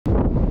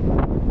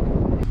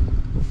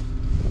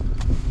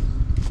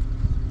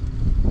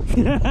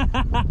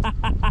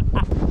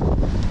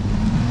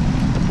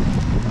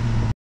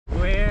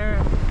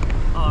Where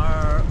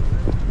are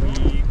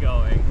we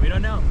going? We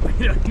don't know.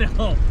 We don't know.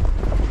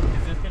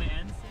 Is this gonna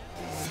end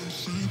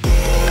soon?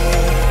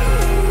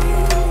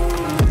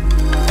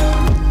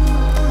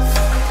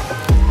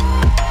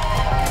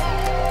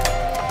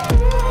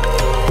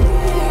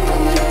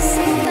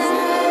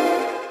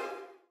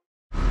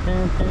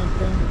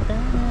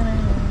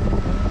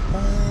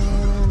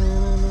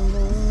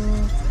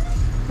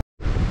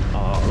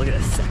 Oh, look at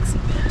this sexy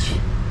bitch.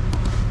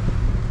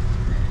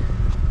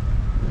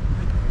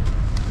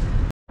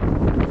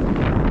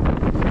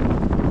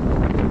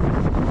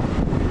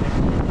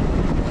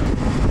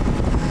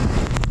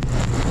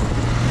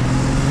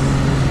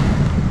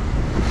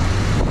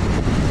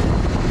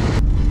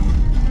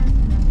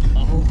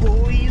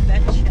 Oh, you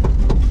betcha.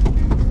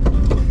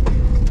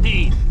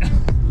 Hey.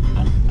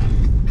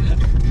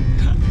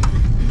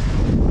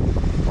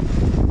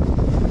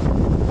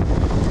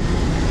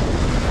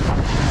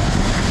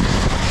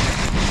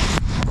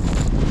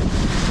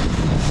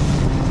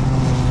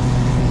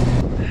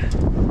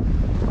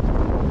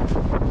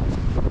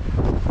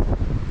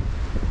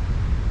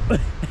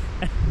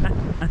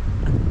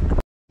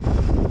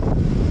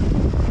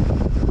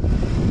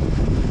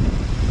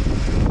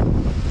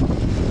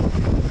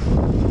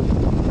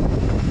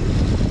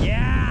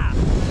 Yeah!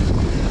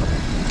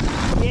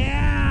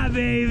 Yeah,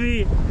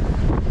 baby!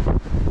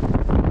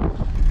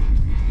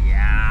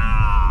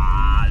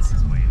 Yeah! This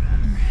is way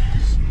better.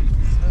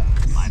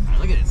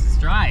 Look at this, it's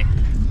dry.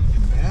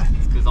 Yeah.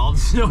 It's because all the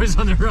snow is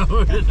on the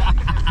road.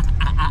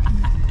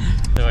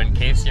 So in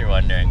case you're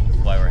wondering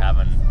why we're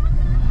having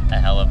a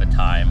hell of a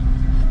time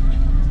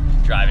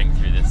driving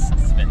through this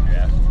spin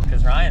drift,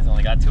 because Ryan's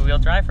only got two-wheel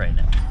drive right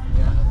now.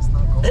 Yeah, it's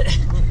not cold.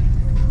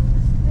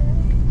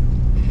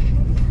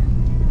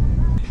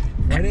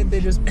 Why didn't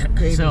they just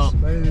pave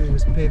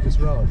this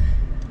road?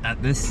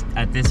 At this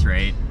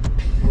rate,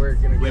 We're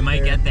gonna we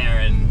might get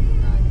there in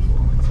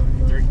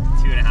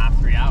 2.5,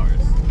 3 hours.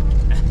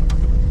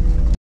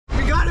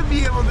 We gotta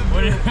be able to do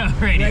it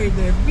right right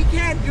there. We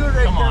can't do it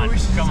right Come there. on, We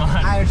should come just,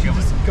 on. I should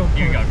just go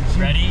Here we go. for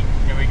it. Ready?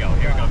 Here we go.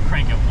 Here we go.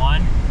 Crank it.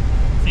 1,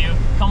 2.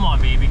 Come on,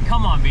 baby.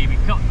 Come on, baby.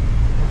 Come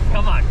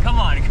on. Come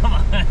on. Come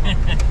on.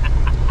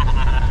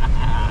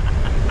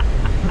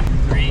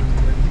 3.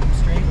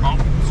 Straight. Oh,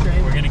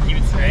 Straight. we're gonna keep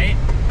it straight.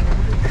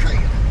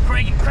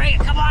 Crank it. Crank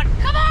it. Come on.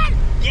 Come on.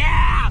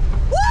 Yeah.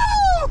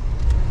 Woo!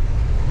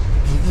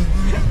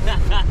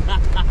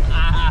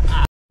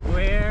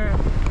 Where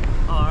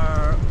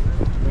are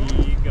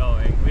we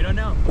going? We don't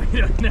know. We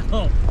don't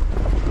know.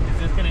 Is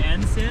this gonna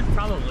end soon?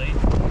 Probably.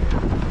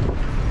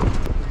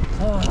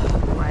 Oh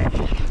boy.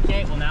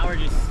 Okay, well now we're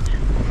just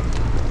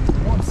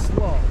Going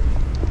slow.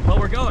 but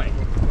we're going.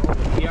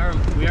 We are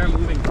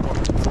moving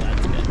forward, so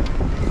that's good.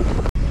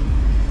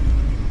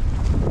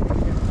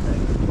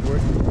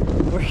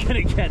 We're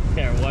gonna get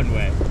there one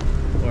way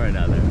or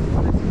another.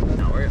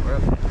 No, we're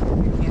okay.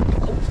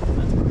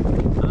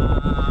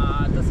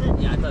 Does it?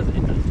 Yeah, it does.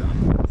 It does drop.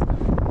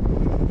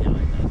 Yeah,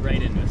 like that.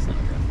 Right into a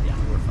snowdrift. Yeah,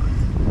 we're fine.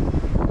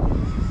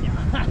 Yeah.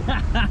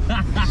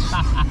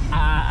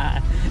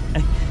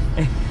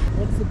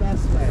 What's the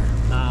best way?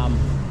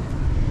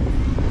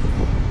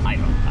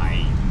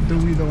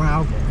 We don't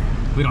have one.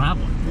 We don't have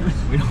one.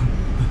 We don't.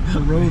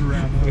 The road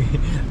ran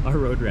out. Our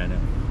road ran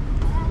out.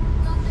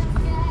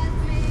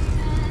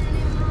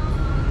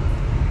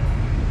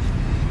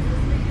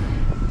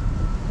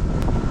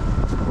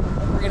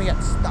 We're gonna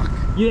get stuck.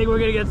 You think we're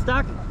gonna get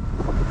stuck?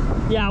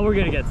 Yeah, we're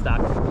gonna get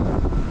stuck.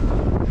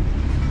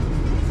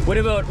 What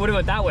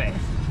about that way?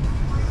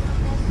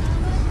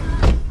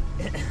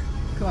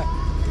 Come on.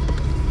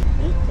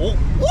 Oh,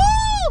 woo!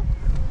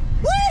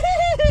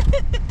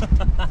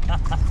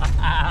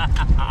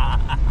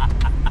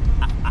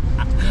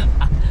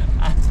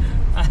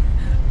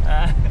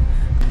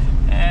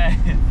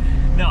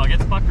 No,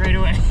 get fucked right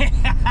away.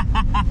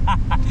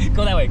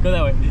 Go that way,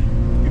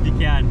 if you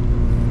can.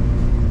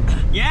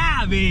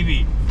 Yeah,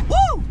 baby!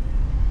 Woo!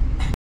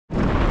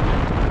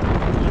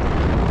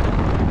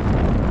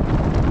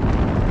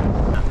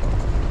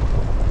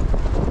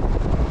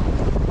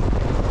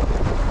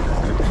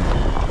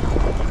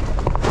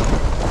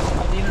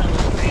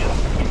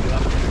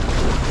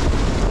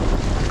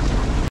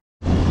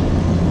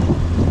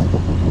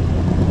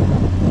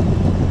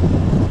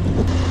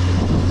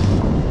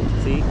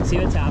 See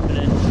what's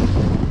happening?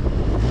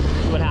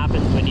 This is what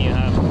happens when you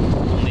have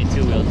only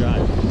two-wheel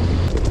drive.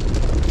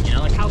 You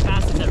know, like how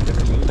fast is that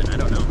river moving? I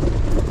don't know.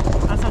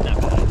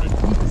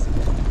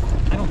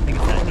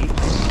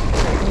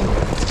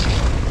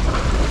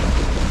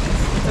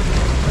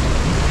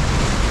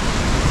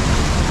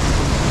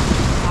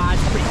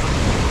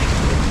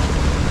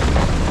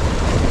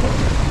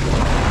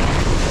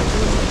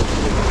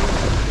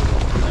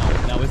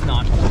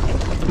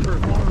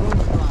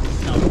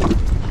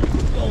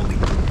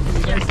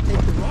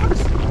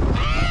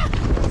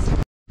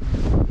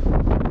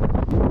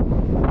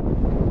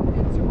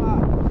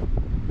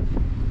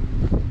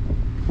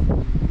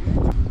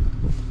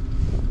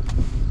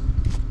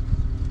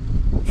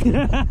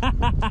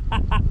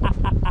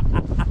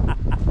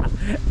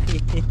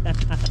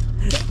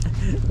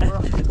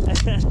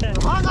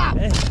 Hung up!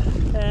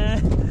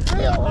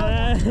 Real hung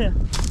up!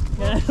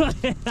 We're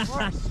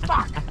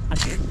stuck!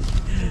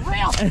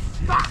 Real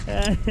stuck!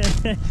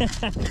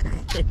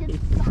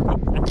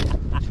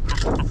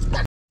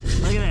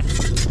 Look at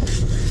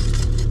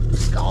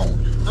this. Go!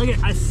 Look at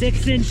a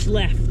 6-inch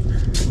left,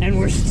 and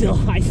we're still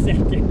high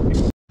center.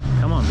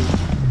 Come on, baby.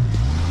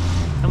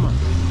 Come on.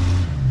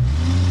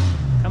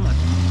 Come on.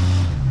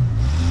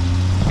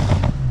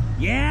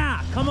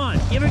 Yeah! Come on.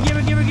 Give her, give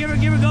her, give her, give her,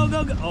 give her. Go,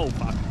 go, go. Oh,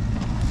 fuck.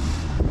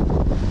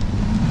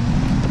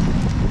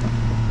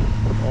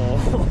 Oh.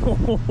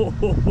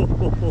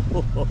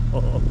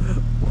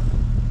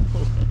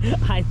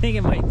 I think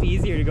it might be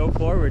easier to go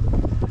forward.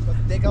 Let's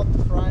dig up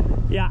the front.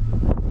 Yeah.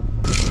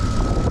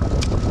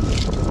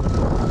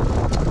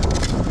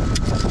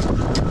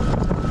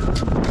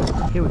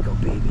 Here we go,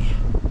 baby.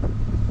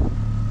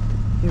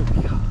 Here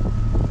we go.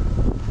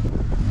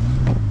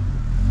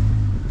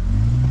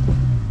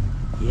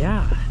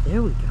 Yeah,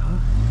 there we go.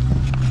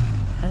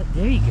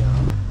 There you go.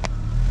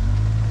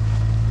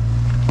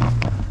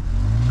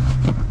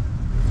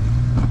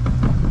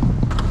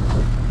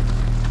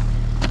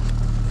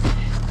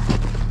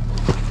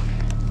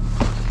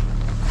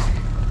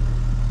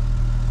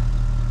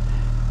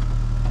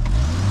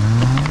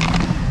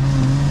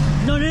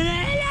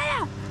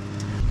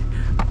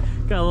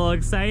 Got a little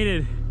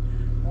excited.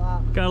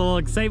 Wow. Got a little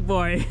excite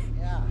boy.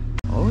 Yeah.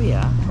 Oh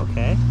yeah,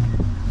 okay.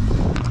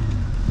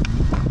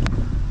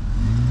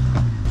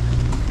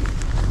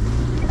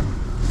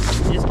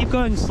 Just keep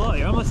going slow,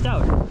 you're almost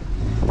out.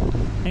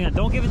 Hang on,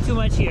 don't give it too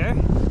much here.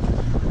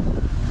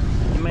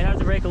 You might have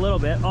to brake a little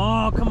bit.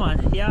 Oh, come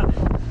on, yeah.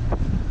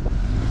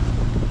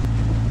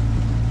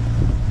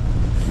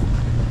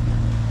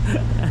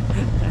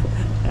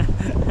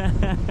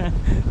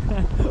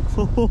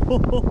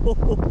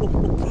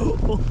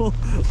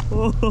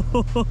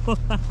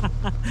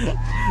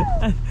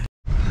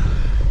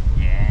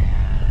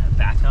 Yeah,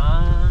 back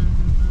on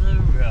the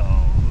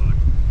road.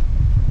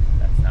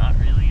 That's not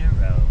really a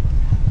road.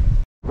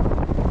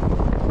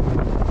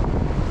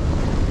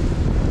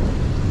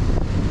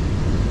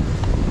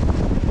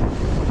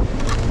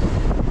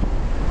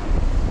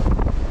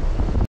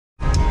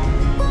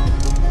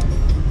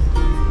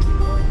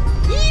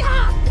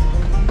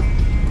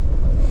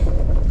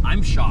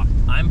 I'm shocked.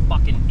 I'm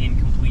fucking in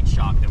complete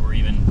shock that we're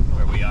even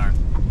where we are.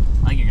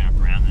 I think you're gonna have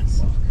to ram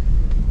this.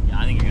 Yeah,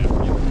 I think you're gonna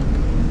have to do it.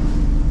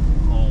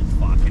 Oh,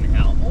 fucking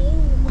hell.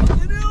 Oh,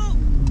 fucking hell.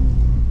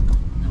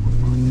 No, we're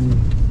fucked.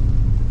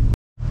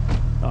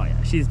 Oh,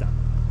 yeah, she's done.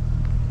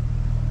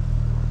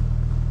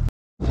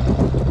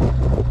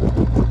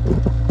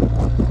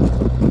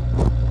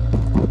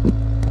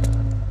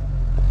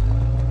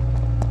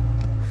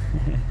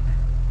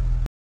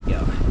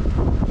 Go.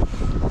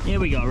 Here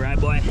we go, right,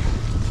 boy?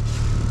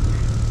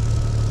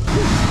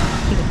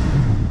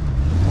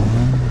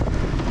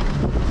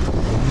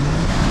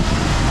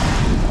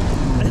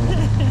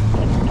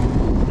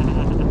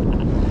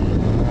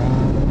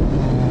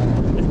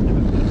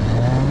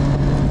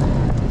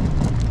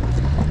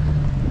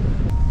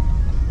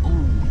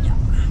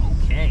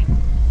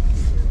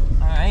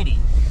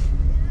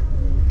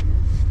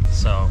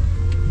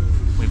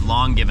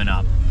 Long given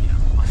up, you know,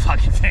 my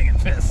fucking Fang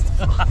and fist.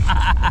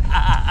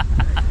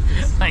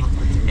 Like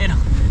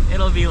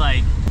it'll be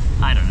like,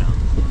 I don't know.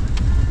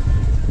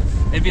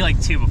 It'd be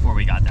like 2 before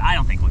we got there. I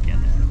don't think we'll get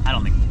there. I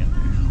don't think we'll get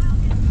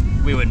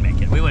there. We wouldn't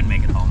make it. We wouldn't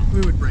make it home.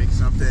 We would break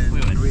something.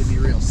 We'd be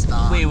real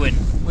stock. We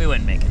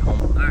wouldn't make it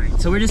home. All right,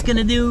 so we're just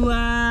gonna do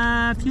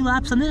a few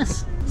laps on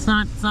this. It's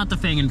not the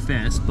Fang and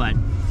fist, but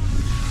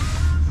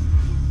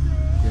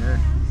Yeah.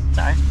 it's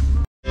all right.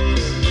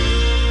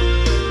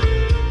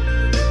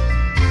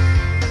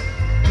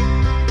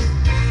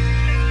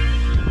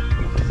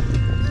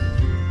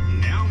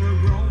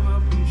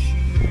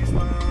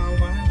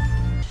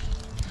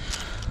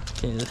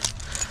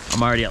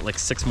 I'm already at like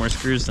 6 more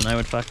screws than I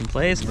would fucking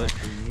place, but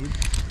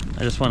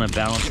I just want to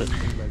balance it.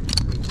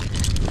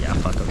 Yeah,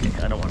 fuck, okay,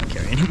 I don't want to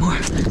carry anymore.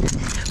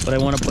 But I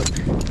want to put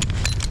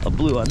a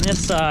blue on this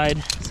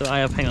side, so I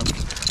have, hang on,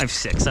 I have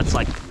 6. That's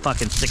like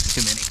fucking 6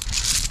 too many.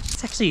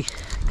 It's actually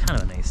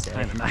kind of a nice day.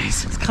 Kind of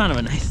nice. It's kind of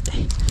a nice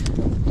day.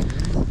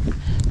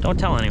 Don't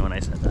tell anyone I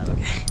said that,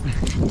 okay?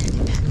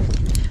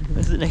 It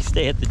was a nice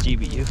day at the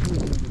GBU.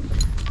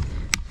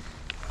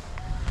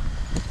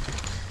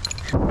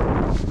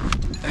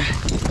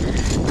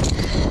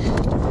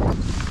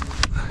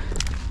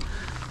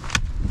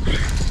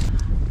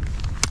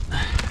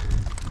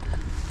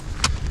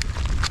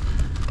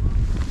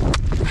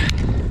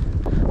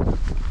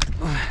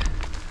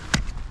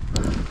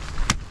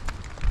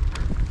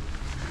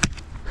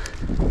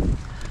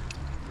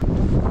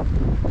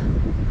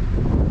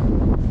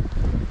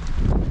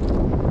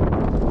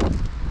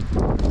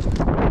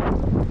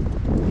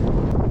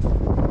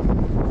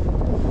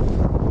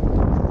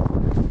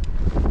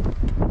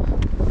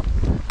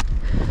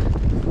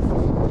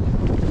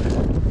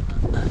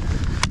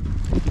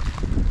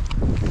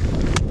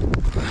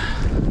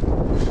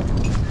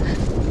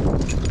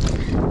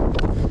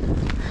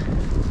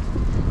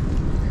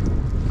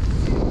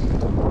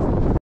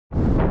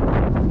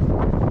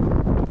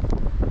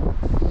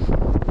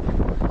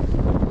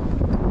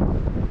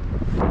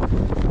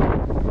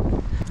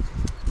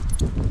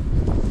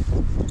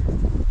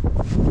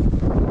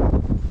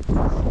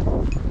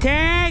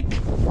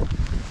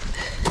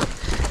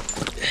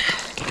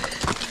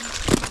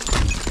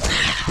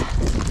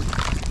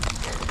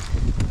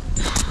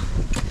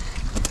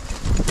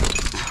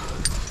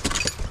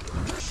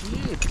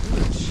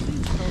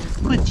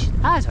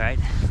 Ah, that's all right.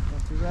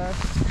 Not too bad.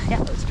 Yeah,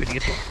 that was pretty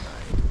good.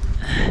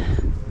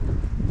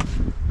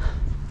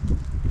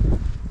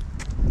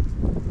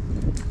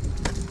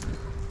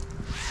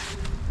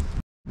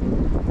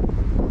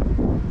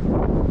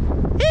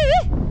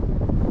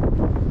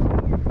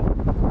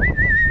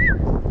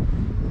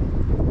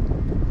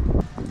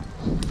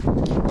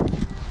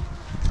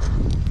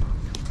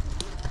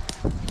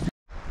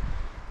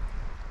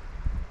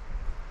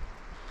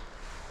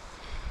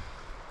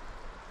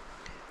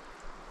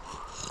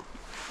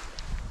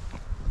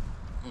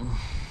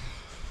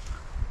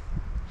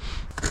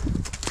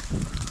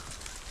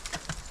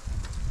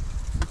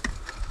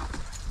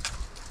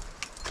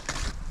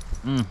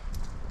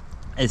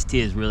 This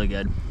tea is really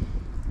good.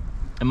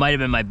 It might have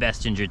been my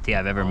best ginger tea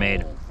I've ever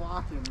made.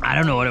 I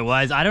don't know what it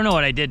was. I don't know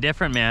what I did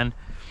different, man.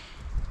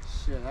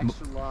 Shit,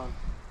 extra long.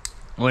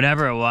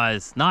 Whatever it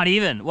was. Not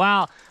even.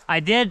 Well, I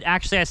did,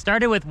 actually, I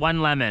started with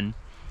 1 lemon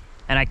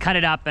and I cut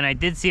it up and I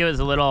did see it was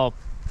a little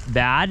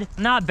bad.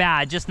 Not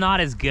bad, just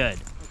not as good.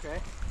 Okay.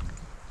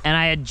 And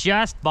I had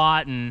just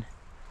bought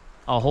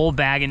a whole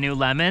bag of new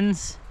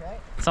lemons. Okay.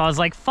 So I was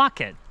like, fuck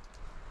it.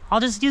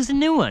 I'll just use a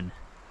new one.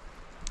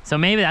 So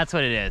maybe that's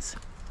what it is.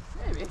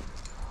 Maybe.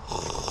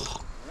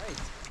 All right.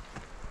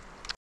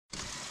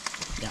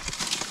 Yeah.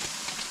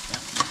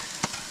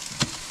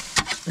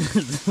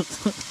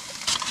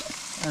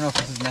 I don't know if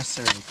this is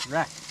necessarily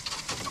correct.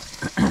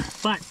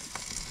 But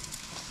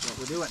What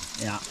we're doing.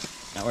 yeah,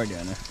 we're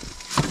doing it.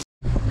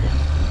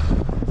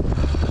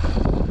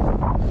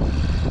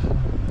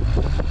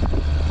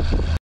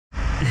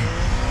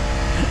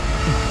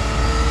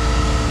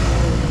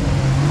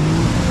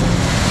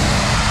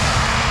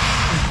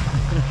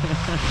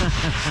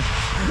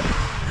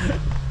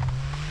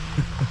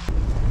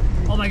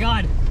 Oh my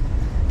god!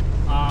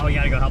 Oh, we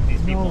gotta go help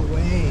these people. No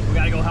way. We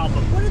gotta go help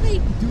them. What are they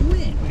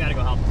doing? We gotta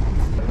go help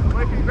them.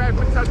 Why can you grab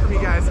a touch for me,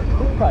 guys? We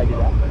can probably do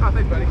that. Oh,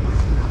 thanks, buddy.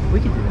 We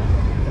can do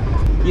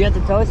that. You got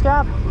the toe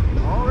strap?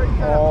 Already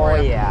set up Oh for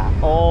you. yeah.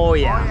 Oh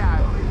yeah. Oh,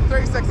 yeah.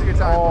 30 seconds of your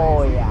time,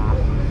 Oh please.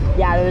 yeah.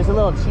 Yeah, there's a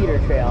little cheater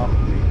trail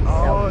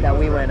that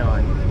we went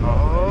on.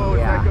 Oh,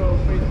 Yeah. does that go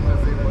facing the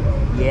same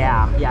way?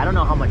 Yeah. Yeah, I don't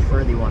know how much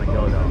further you want to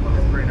go though.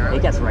 That's pretty gnarly.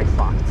 It gets right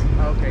fucked.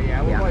 Okay,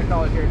 yeah, we'll Yeah. probably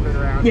call it here and turn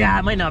around. Yeah,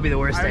 it might not be the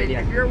worst I mean, idea.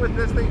 if you're with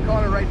this thing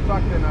calling it right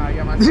fuck, then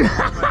yeah, my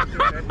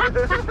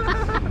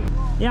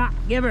Yeah,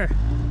 give her.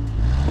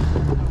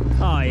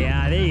 Oh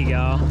yeah, there you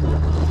go.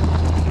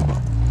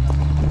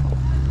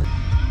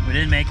 We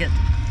didn't make it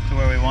to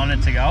where we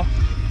wanted to go,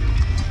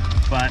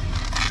 but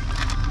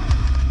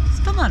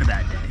still not a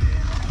bad day.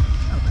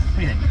 Not bad. What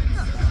do you think?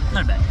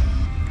 Not a bad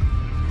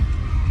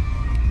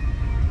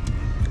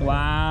day.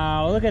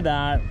 Wow, look at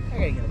that. I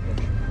gotta get a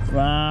picture.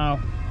 Wow.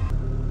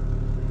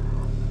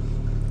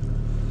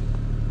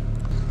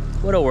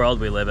 What a world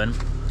we live in.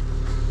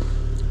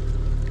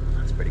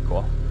 That's pretty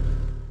cool.